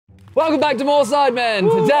Welcome back to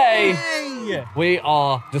MoreSidemen. Today, we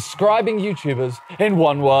are describing YouTubers in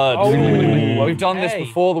one word. Oh. We've done this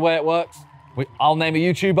before, the way it works. I'll name a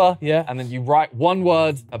YouTuber, and then you write one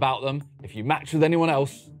word about them. If you match with anyone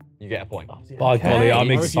else, you get a point. By golly, I'm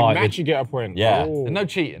If you excited. match, you get a point. Yeah. Ooh. And no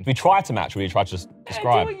cheating. We try to match, we try to just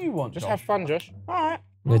describe. Do what you want, Just Josh. have fun, Josh. Yeah,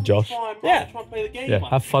 Josh. Yeah. Try and play the game. Yeah,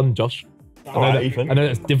 have fun, Josh. Alright, Ethan. I know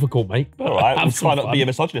that's difficult, mate. All right, Have I'm some trying not to fun. be a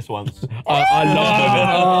misogynist once. I love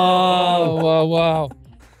it. Oh, wow.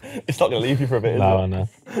 It's not going to leave you for a bit, is No, it? no.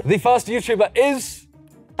 The first YouTuber is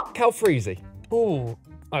Calfreezy. Ooh.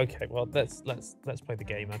 Okay, well let's play the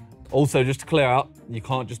game then. Also, just to clear out, you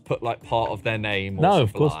can't just put like part of their name or No, of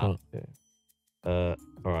something course like not. that.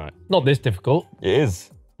 All right. Not this difficult. It is.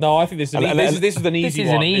 No, I think this is an, this is an easy This is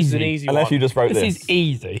one. an This is an easy. easy Unless one. you just wrote This this. is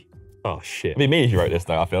easy. Oh, shit. It'd be me if you wrote this,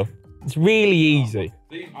 though, I feel. It's really easy.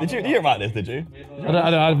 You didn't write this, did you? I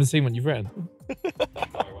haven't seen what you've written.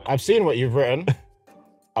 I've seen what you've written.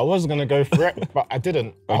 I was gonna go for it, but I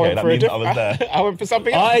didn't. I Okay, went that for a means I different. was there. I went for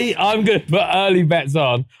something else. I'm going to put early bets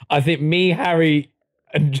on. I think me, Harry,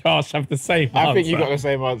 and Josh have the same I think you answer. got the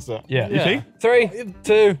same answer. Yeah. You see? 3,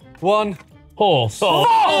 2, 1. Horse.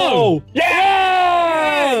 Oh!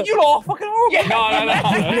 Yeah! You lot are fucking horrible.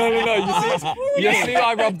 No. You see what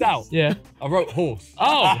I rubbed out? Yeah. I wrote horse.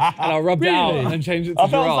 Oh. And I rubbed it out Really? and then changed it to I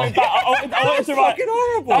felt so giraffe. bad. I wanted to write.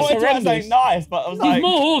 horrible. I wanted to write horrendous. something nice, but I was He's like.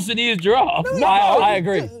 more horse than he is giraffe. I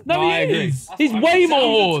agree. No, I he agree. is. He's way more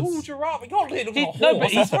Tall horse. giraffe. You can't let him He, look no,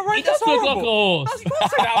 like a but horse. he does look like a horse. You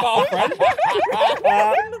can't say that about our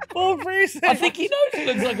friend. Poor Breezy. I think he knows he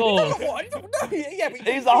looks like a horse. Yeah, but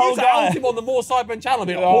He's the whole guy. him on the MoreSidemen channel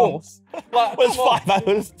being a horse. Like, It was 5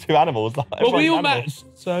 hours, 2 animals. Like, Well, we all everyone's animals.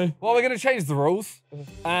 matched, so. Well, we're going to change the rules,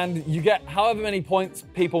 and you get however many points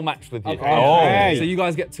people match with you. Okay. So you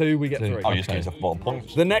guys get 2, we get 3. Oh, you just gave yourself more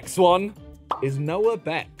points. The next one is Noah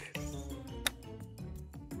Beck.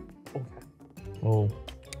 Oh.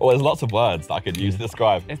 Well, there's lots of words that I could use to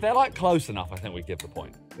describe. If they're like close enough, I think we give the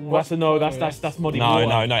point. That's a no. That's muddy No,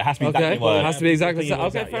 water. no, it has to be exactly Okay, it words. has to be exactly the same. Yeah,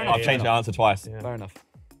 Okay, fair yeah, enough. I've changed my answer twice. Fair enough.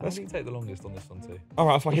 I think you can take the longest on this one too. All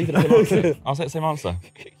right, so I keep it the same answer. I'll say the same answer.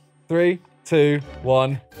 3, 2,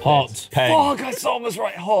 1. Hot. Peng. Fuck, I saw almost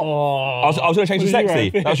right. Hot. I was going to change to sexy.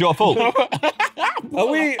 That was your fault. Are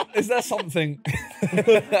we? Is there something?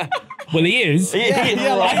 Well, he is. I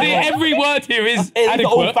think every word here is It's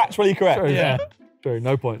all adequate. factually correct. Yeah. True,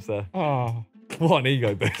 no points there. Oh. What an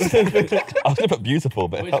ego boost. I was going to put beautiful,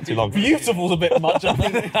 but it felt too long. Beautiful's a bit much. I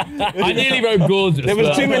think. I nearly wrote gorgeous. There was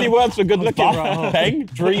but- too many words for good looking. Peng?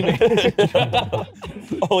 Dreaming.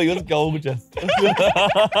 Oh, he was gorgeous.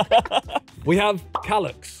 We have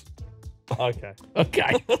Calyx. Okay.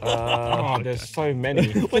 Okay. Oh, there's so many.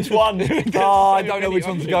 Which one? Oh, I don't know which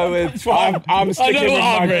one to go with. I'm I sticking know with what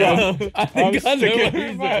I've my gut. written. I think I know what sticking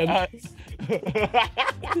he's with written.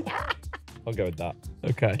 I'll go with that.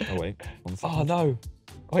 Okay. Oh wait. One second. Oh, no.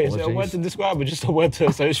 Wait, is it a word to describe or just a word to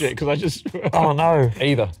associate? Because I just. Oh, no.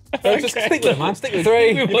 Either. Just stick with it, man. Stick with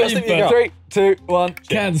it. 3, What you stick with your put? gut. 3, 2, 1.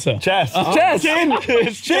 Cancer. Chess. Chess.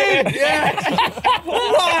 Chin!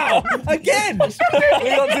 Wow! Again! We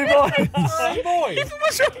got 2 points. Boys!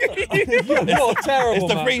 You're terrible, It's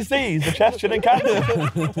the man. 3 C's, the chess, chin, and cancer.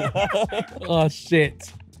 Oh,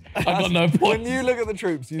 shit. I got no When points. you look at the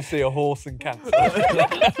troops, you see a horse and cancer.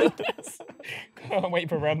 Can't wait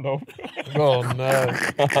for Randolph. Oh,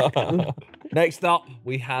 no. Next up,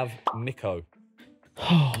 we have Nico.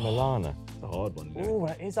 Milana. A hard one. Oh,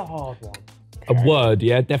 that is a hard one. A word,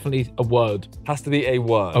 yeah? Definitely a word. Has to be a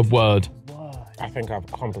word. A word. I think I've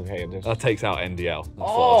complicated this. That takes out NDL. That's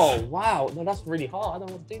Oh, wow. No, that's really hard. I don't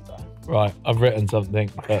know what to do that. Right, I've written something,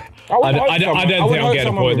 but I would I hope don't someone- think I would I'm hope getting a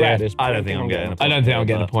someone would point read here. this, but I don't think I'm getting a point. I don't think I'm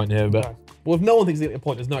getting a point here, but Well, if no one thinks they get a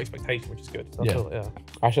point, there's no expectation, which is good. Yeah.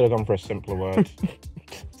 I should have gone for a simpler word.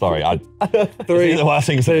 Sorry, I. 3, the worst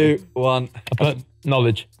thing to 2, 1. I put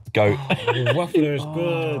knowledge. Go. Waffler is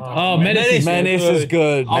good. Oh, menace. Menace is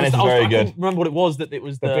good. Menace is very I good. couldn't remember what it was that it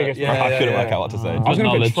was the biggest I couldn't work out what to say. I was going to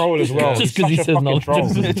Knowledge. put troll as well. Just He's 'cause he such a said fucking knowledge.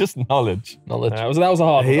 troll. It's just knowledge. Knowledge. That was a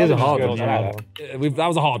hard one. He is a That was hard good, one. yeah. That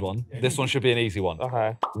was a hard one. This one should be an easy one.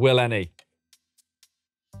 Okay. Will any?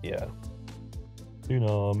 Yeah. You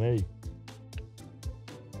know me.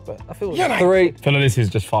 But I feel 3, I feel like this is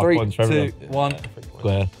just 5 points for 2, everyone. 1.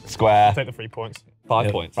 Square. Square. take the 3 points. 5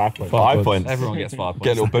 Yeah. points. 5 points. 5 points. Everyone gets 5 points.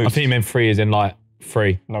 Get a little I boost. think you meant 3 as in like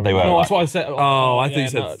 3. No, They were. No, that's what I said. Oh, I think you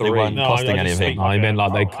said no, 3. They weren't No, costing I just anything. No, he meant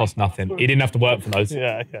like they cost nothing. He didn't have to work for those.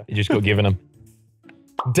 Yeah, yeah. He just got given them.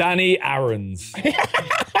 Danny Aarons.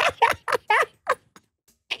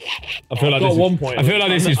 I feel like got this 1 is, point. I feel like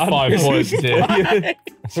this is 5 points here.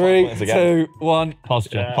 3, Points again. 2, 1.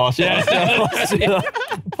 Posture. Posture.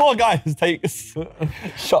 Poor guy who takes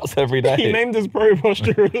shots every day. He named his pro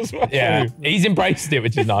posture as well. Yeah, he's embraced it,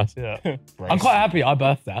 which is nice. Yeah. I'm quite happy I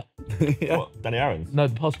birthed that. What, Danny Aaron's? No,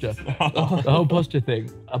 the posture. The whole posture thing.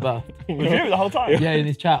 I birthed. Was you the whole time? Yeah, in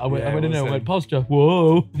his chat, I went in there and was went, posture,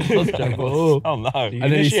 whoa. Posture, whoa. Oh no. And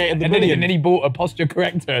then, Initiated the bullying. and then he bought a posture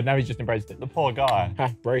corrector and now he's just embraced it. The poor guy.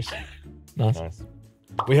 Ha, brace. Nice. Nice.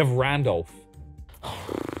 We have Randolph. I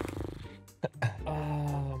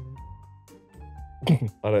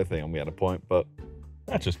don't think I'm getting a point, but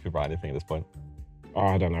That just could write anything at this point. Oh,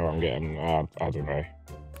 I don't know what I'm getting. I don't know.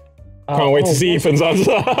 Can't wait to see Ethan's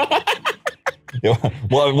answer.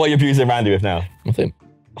 What are you abusing Randy with now? Nothing.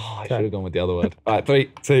 I should have gone with the other word. All right, 3,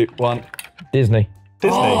 2, 1. Disney.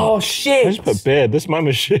 Disney. Oh I shit! just put beard. This man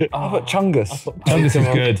was shit. I put Chungus. This is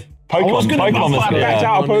good. Pokemon. Pokemon was backed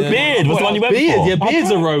out of Pokemon. Beard was the one you went Beard, for. yeah, Beard's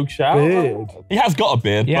a rogue shout. Beard. He has got a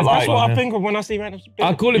beard, Yeah, but that's like, That's what Yeah. I think of when I see random beard.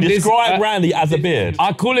 I call him describe Disney. Randy as a beard.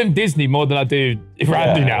 I call him Disney more than I do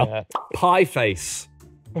Randy now. Yeah. Pie face.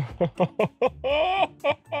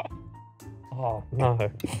 Oh no!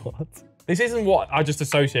 What? This isn't what I just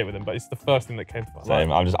associate with him, but it's the first thing that came to my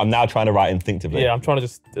mind. Same. I'm now trying to write instinctively. Yeah, I'm trying to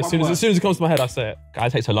just as soon as it comes to my head, I say it.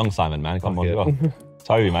 Guys, it takes so long, Simon, man. Come on, it. go.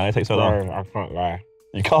 Toby, man, it takes so long. Bro, I can't lie.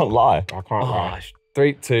 You can't lie. I can't lie.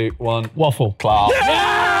 3, 2, 1. Waffle. Class.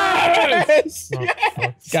 Yes!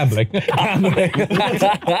 Gambling. It's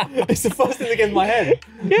the first thing that came to my head.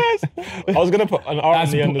 Yes! I was going to put an R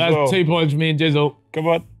at the end as well. That's 2 points for me and Jizzle. Come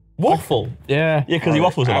on. Waffle. Yeah. Yeah, because he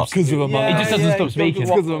waffles a lot. Because of Among Us. He just doesn't stop speaking.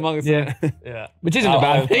 Because of Among Us. Yeah. Yeah. Which isn't a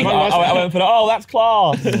bad thing. I went for the, oh, that's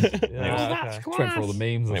class. Yeah. Just went for all the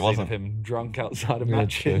memes I've It seen wasn't. of him drunk outside of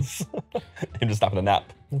matches. Him just having a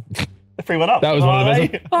nap. The 3 went up. That was one of the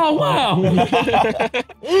best. Oh, wow.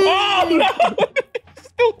 Oh, no!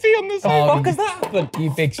 Still tea on this side. Fuck has that happened?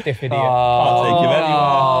 You big stiff idiot. Can't take him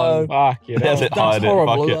anywhere. Fuck you. There's it, That's hide it,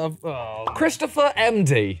 horrible. fuck it. Christopher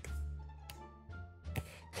MD.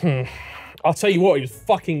 I'll tell you what, he was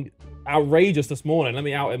fucking outrageous this morning. Let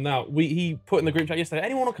me out him now. He put in the group chat yesterday,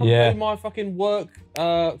 anyone want to come Yeah. do my fucking work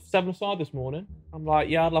 7-aside this morning? I'm like,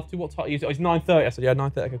 yeah, I'd love to. What time is it? Oh, it's 9:30. I said, yeah,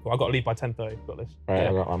 9:30. Okay, cool. I got to leave by 10:30. Got this. Right,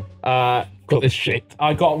 I got one. Got this shit.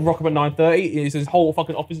 I got to rock up at 9:30. His whole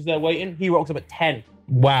fucking office is there waiting. He rocks up at 10.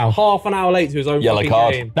 Wow. Half an hour late to his own Yellow fucking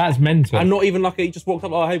card. game. That's mental. And not even lucky. He just walked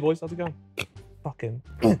up. Oh, hey boys, how's it going? Fucking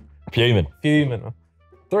Fuming. fuming.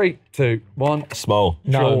 3, 2, 1. Small.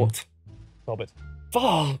 No. Short. Stop it.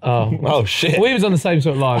 Fuck. Oh. Oh, shit. We was on the same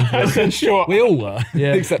sort of line. I said short. We all were.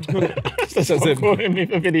 Yeah. Except That's him. Calling me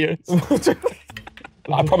for videos.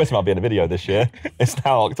 I promise him I'll be in a video this year. It's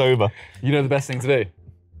now October. you know the best thing to do?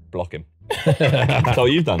 Block him. That's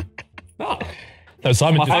what you've done. No,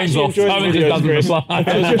 Simon My just, phone's off. Simon just doesn't Chris. reply.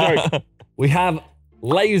 That was your joke. We have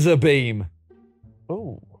laser beam.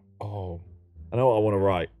 Oh. Oh, I know what I want to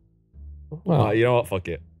write. Well, You know what? Fuck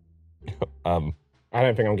it. I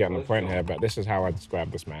don't think I'm getting the point here, but this is how I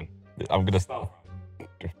describe this man. I'm gonna.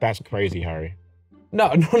 That's crazy, Harry.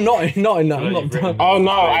 No, not in that. I'm not done. Oh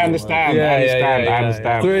no, I understand. Yeah, I yeah, understand. yeah, I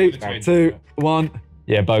understand. 3, 2, 1.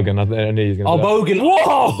 yeah, Bogan. I knew he was going Oh, to Bogan.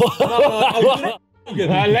 Whoa! Let him No, he's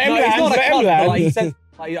land, not a let him cunt, land. like, he said,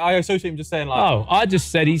 like, I associate him just saying like, Oh, I just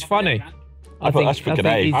said he's funny. I should put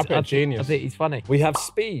grenade. he's- I put genius. I think he's funny. We have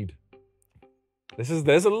speed.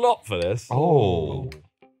 There's a lot for this. Oh.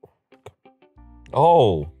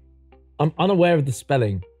 Oh. I'm unaware of the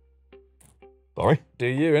spelling. Sorry. Do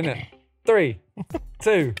you, innit? 3,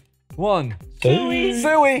 2, 1. Suey.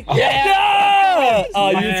 Suey. Yeah! Oh,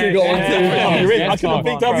 you two got one too. Yeah, You're in. yeah, I couldn't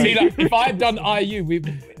think W. See, like, if I had done IU, we would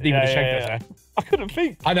have checked us. I couldn't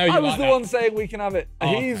think. I know you I was like the that. one saying we can have it.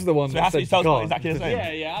 He's the one So it that has to said be sounds you can't. exactly the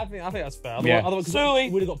same. yeah, I think that's fair. Yeah. Otherwise, Suey. we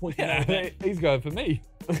would have got points. Yeah, he's going for me.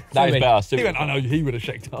 That is better. He Suey. went, I know he would have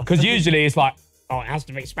checked us. Because usually it's like, oh, it has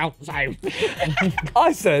to be spelled the same.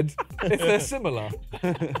 I said, if they're similar.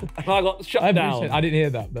 And I got shut down. I didn't hear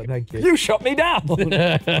that, but thank you. You shut me down.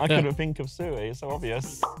 I couldn't think of Suey. It's so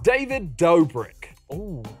obvious. David Dobrik.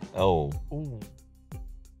 Ooh. Oh. Ooh.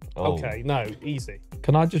 Oh. Okay, no, easy.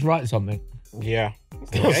 Can I just write something? Yeah.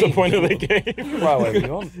 That's the point of the game. Write whatever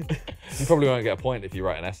you want. You probably won't get a point if you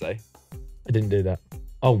write an essay. I didn't do that.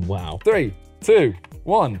 Oh, wow. 3, 2,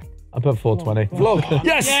 1. I put 420. Vlog.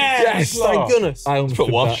 Yes! Yes! Thank goodness. I almost Put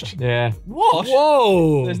took washed. Yeah. What?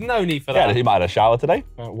 Whoa! There's no need for Yeah, that. he might have had a shower today.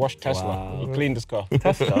 Wash Tesla. Wow. He cleaned his car.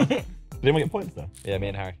 Tesla. Did anyone get points there? Yeah, me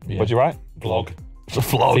and Harry. What'd you write? Vlog. It's a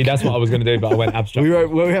vlog. See, that's what I was going to do, but I went abstract. We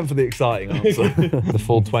went for the exciting answer. The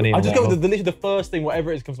full 20. I just go with literally the first thing,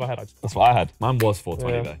 whatever it is, comes to my head. That's what I had. Mine was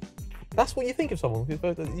 420 Yeah. though. That's what you think of someone. You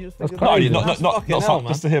just think No, of not hell,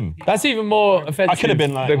 just to him. That's even more offensive could have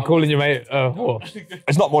been like- than calling your mate a whore.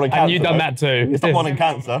 It's not more than cancer. And you've done though. that too. It's not more than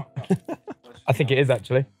cancer. I think it is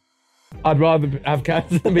actually. I'd rather have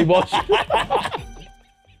cancer than be washed.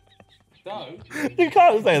 You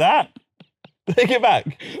can't say that. Take it back.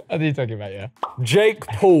 I do take it back, yeah. Jake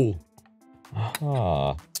Paul.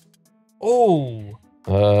 Ah. Oh.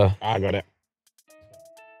 I got it.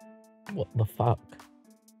 What the fuck?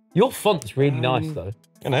 Your font's really nice though.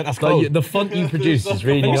 You know, that's Like, cool. the font you produce is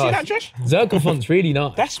really You see that, nice. Josh? Zerkaa font's really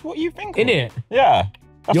nice. That's what you think. In it. Yeah.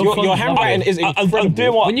 That's Your Your font's handwriting lovely. is I'm incredible.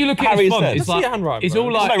 doing what When you look at Harry his font, said. it's See like your handwriting, it's bro.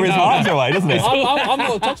 all like Like, his no, eyes away, doesn't it? I'm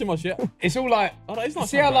not touching my shit. it's all like Oh, no, it's not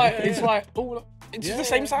see how like handwriting. it's like all. It's the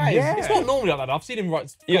same size. It's not normally like that. I've seen him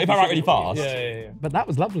write. Yeah, if I write really fast. Yeah. But that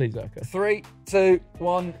was lovely, Zerkaa. 3, 2,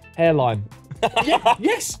 1. Hairline.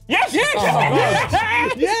 Yes. Yes!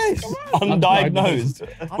 Yes. Undiagnosed.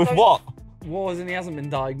 With what? Was and he hasn't been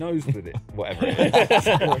diagnosed with it. Whatever it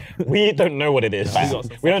is. We don't know what it is.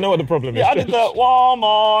 We don't know what the problem is. Yeah, I did the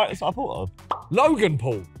Walmart. That's what I thought of. Logan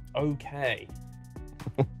Paul. Okay.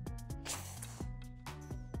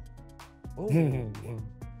 Oh,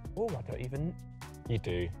 I don't even. You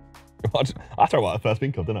do. I don't know what I first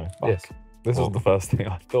think of, don't I? Yes. This was the first thing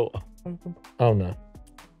I thought of. Oh no.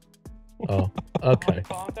 Oh. Okay.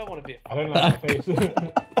 Oh, I don't want to be. I don't like that face.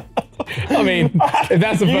 I mean, if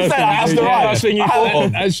that's the You first said thing, that's you the do, right yeah. thing you thought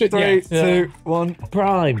of. That should, 3, yeah. 2, 1.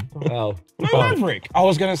 Prime. Oh. No, Maverick. I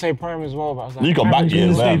was going to say Prime as well, but I was like... You got back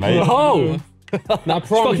years there, mate. Oh. Now,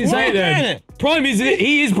 Prime. Fucking say it then. Prime is it?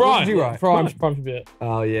 He is Prime. you write? Prime should be it.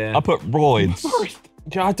 Oh yeah. I put roids.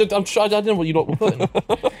 Yeah, I'm sure I didn't know what you lot were putting.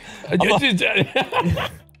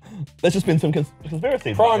 There's just been some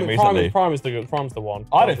conspiracies about him recently. Prime is the one.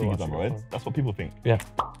 I don't think he's done roids. That's what people think. Yeah.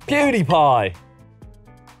 PewDiePie.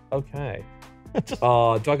 Okay. Do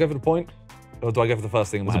I go for the point? Or do I go for the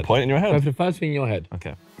first thing in my There's a head? point in your Go head. for the first thing in your head.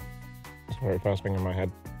 Okay. That's the very first thing in my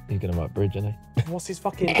head. He's gonna write bridge, isn't he? What's his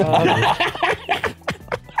fucking? I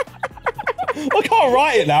can't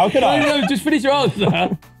write it now, can I? No, just finish your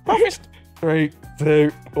answer. 3,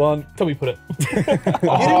 2, 1. Toby put it.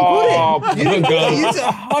 Oh, You didn't put it. You did a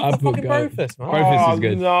I hard put fucking go. Brofist, man. Brofist is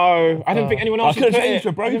good. No, I didn't think anyone else I could would have put changed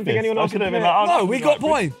it. to I didn't think anyone I else could would have put been it. like, No, we got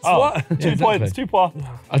points. Oh, What? 2 exactly. points, 2 points.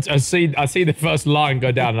 I see the first line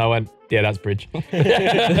go down, and I went, yeah, that's bridge.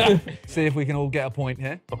 See if we can all get a point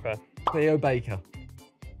here. Okay. Theo Baker.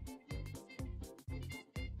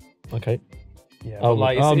 Okay. Yeah. Oh, but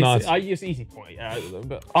like, oh, nice. It's easy point. Yeah,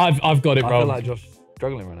 but I've got it I feel wrong. like Josh is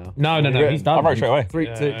struggling right now. No, he's done. I wrote straight away. 3,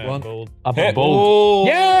 2, 1. Gold. I put Hit. bald.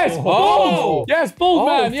 Yes! Oh! Bald! Yes, bald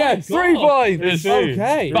man, yes. 3 points. Yes,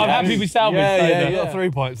 Okay. But I'm happy with salvage. Yeah, you yeah. got 3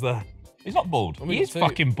 points there. He's not bald. He is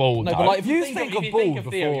fucking bald. No, though. but like, if You you think think of of bald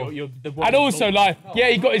bald Theo, before. you're the one And also, like, yeah,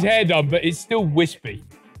 he got his hair done, but it's still wispy.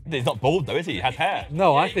 He's not bald though, is he? He has hair.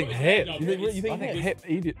 No, I think hip. You think I think hip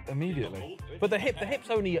immediately. But the hip's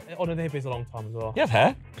only on the hip is a long time as well. He has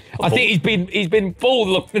hair. I think he's been bald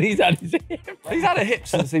longer than he's had his hip. He's had a hip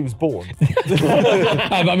since he was born.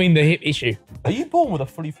 I mean the hip issue. Are you born with a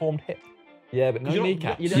fully formed hip? Yeah, but no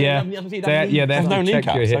kneecaps. Yeah, they have There's no to check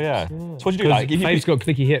your kneecaps, so hips. yeah. So what do you do? Like, if Fave's you got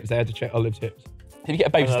clicky hips, they had to check Olive's hips. get a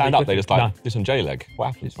babe to stand up, they just like No. do some J-leg. What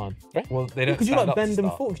happens? It's fine. Well, they don't Could you stand like up to bend them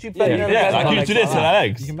start. forward? Could you Yeah, bend you them? can bend like their you legs do this to like their that.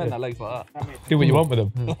 legs. You can bend their legs like that. Do what you want with them.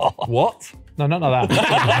 What? No, none of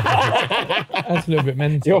that. That's a little bit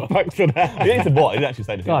mental. You're back to that. You need to what? He didn't actually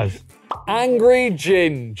say anything. Guys, Angry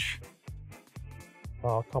Ginge.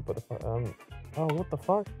 Oh, I can't put the fuck. Oh, what the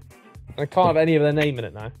fuck? I can't have any of their name in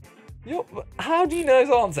it now. How do you know his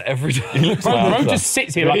answer every time? bro just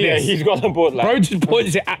sits here like Yeah, this. he's got on board like... Bro just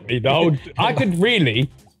points it at me the whole. I could really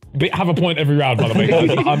have a point every round, by the way.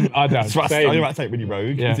 I don't. That's right. Same. You might take when you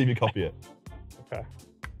rogue. Yeah. And see if you copy it. Okay.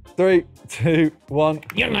 3, 2, 1.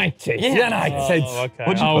 United. United. Oh, okay.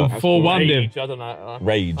 What'd you Oh, put? 4-1 him. I don't know.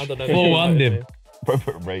 Rage. I don't know. 4-1 him. Bro,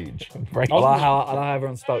 put rage. I like how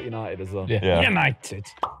everyone spelt United as well. Yeah. United.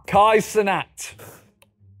 Kai Cenat.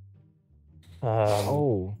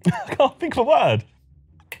 Oh. I can't think of a word.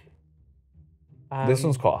 This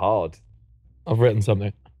one's quite hard. I've written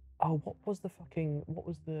something. Oh, what was the?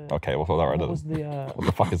 Okay, what's that right What was the? What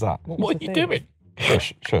the fuck is that? What What are you doing?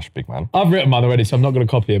 Shush, big man. I've written mine already, so I'm not going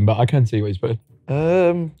to copy him, but I can see what he's putting.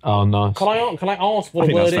 Oh, nice. Can I ask what I a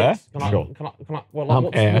think word that's is? fair. Can I? Well,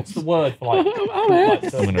 like, I'm what's the word for like?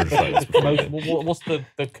 I'm gonna decide this. What's the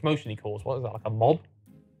commotion he caused? What is that? Like a mob?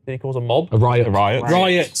 Did he cause a mob? A riot. Riot.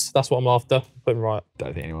 Riots. That's what I'm after. Putting riot.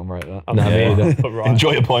 Don't think anyone wrote that. No, me either. Put riot.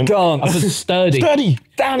 Enjoy your point. I Dance. put sturdy. Sturdy.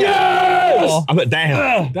 Damn it. Yes! I put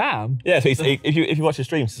damn. Damn. Yeah, so if you watch his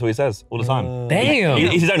streams, that's what he says all the time. Damn.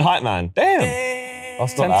 He's his own hype man. Damn. I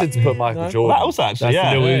was tempted to put Michael Jordan. That also actually,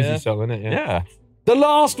 That's the Lil yeah, Uzi yeah. song, isn't it? yeah. The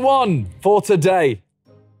last one for today.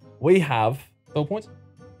 We have... Double points?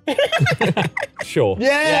 Sure.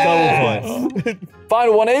 Yeah. Double points.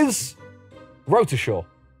 Final one is... Rotoshore.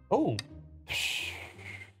 Oh.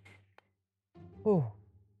 Oh.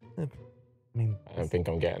 I don't think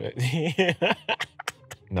I'm getting it.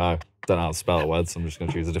 No, don't know how to spell the word, so I'm just going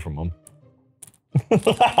to choose a different one.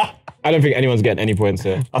 I don't think anyone's getting any points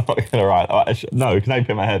here. I'm not gonna write. No, can I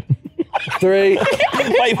open my head? 3,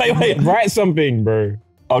 wait. Write something, bro.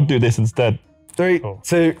 I'll do this instead. 3,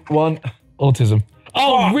 2, 1. Autism.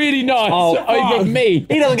 Oh, really nice. Oh, Over me.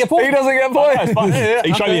 He doesn't get points. He doesn't get points. Fine.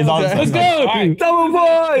 He showed me his answer. Let's go. Double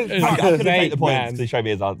points. I couldn't take the points Man. because he showed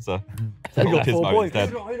me his answer. We got 4 Autismo points. instead.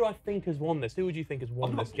 Who do I think has won this? Who would you think has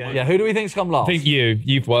won this game? Yeah, who do we think's come last? I think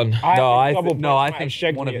you've won. I double think- no, I points might think have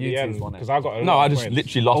shagged one me of at you the two's end, won it. because I got a No, lot I of just points.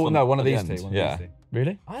 literally lost. Oh, no, one of at the these end. two. One of Yeah. these two.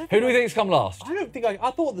 Really? Who do we think's come last? I don't think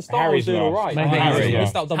I thought the start Harry's was doing all last. right. Maybe Harry,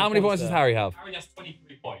 Missed yeah. out double How many points does there. Harry have? Harry has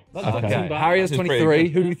 23 points. That's not Okay. too bad. Harry has This is pretty 23.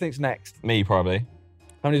 good. Who do you think's next? Me probably.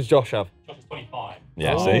 How many does Josh have? Josh is 25.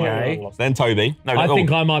 Yeah. Oh, See. Okay. Then Toby. No, I no, think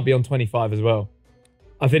I might be on 25 as well.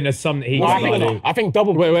 I think there's some that he No, can I think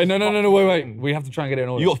double. Wait, wait. We have to try and get it in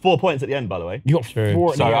order. you got 4 points at the end, by the way. You got True.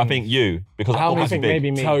 4 at So the I end. think you because How many- I obviously think big.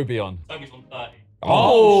 maybe me. Toby on. Toby's on 30.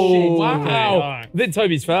 Oh, shit. wow. Okay. I think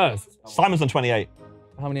Toby's first. Simon's on 28.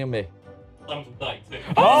 How many on me? Simon's on 32.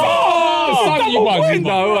 Oh, Simon, you won. You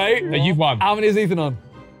No, wait. No, you've won. How many is Ethan on?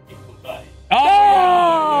 He's on 30.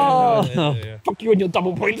 Oh! Fuck you and your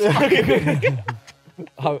double points. I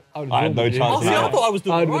had no chance. Oh, see, I thought I was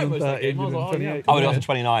doing I all would right have most been of that 30, game. I was like, oh, yeah. I would have got to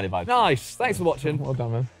 29 if I. Nice. Thanks for watching. Well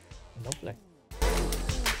done, man. Lovely.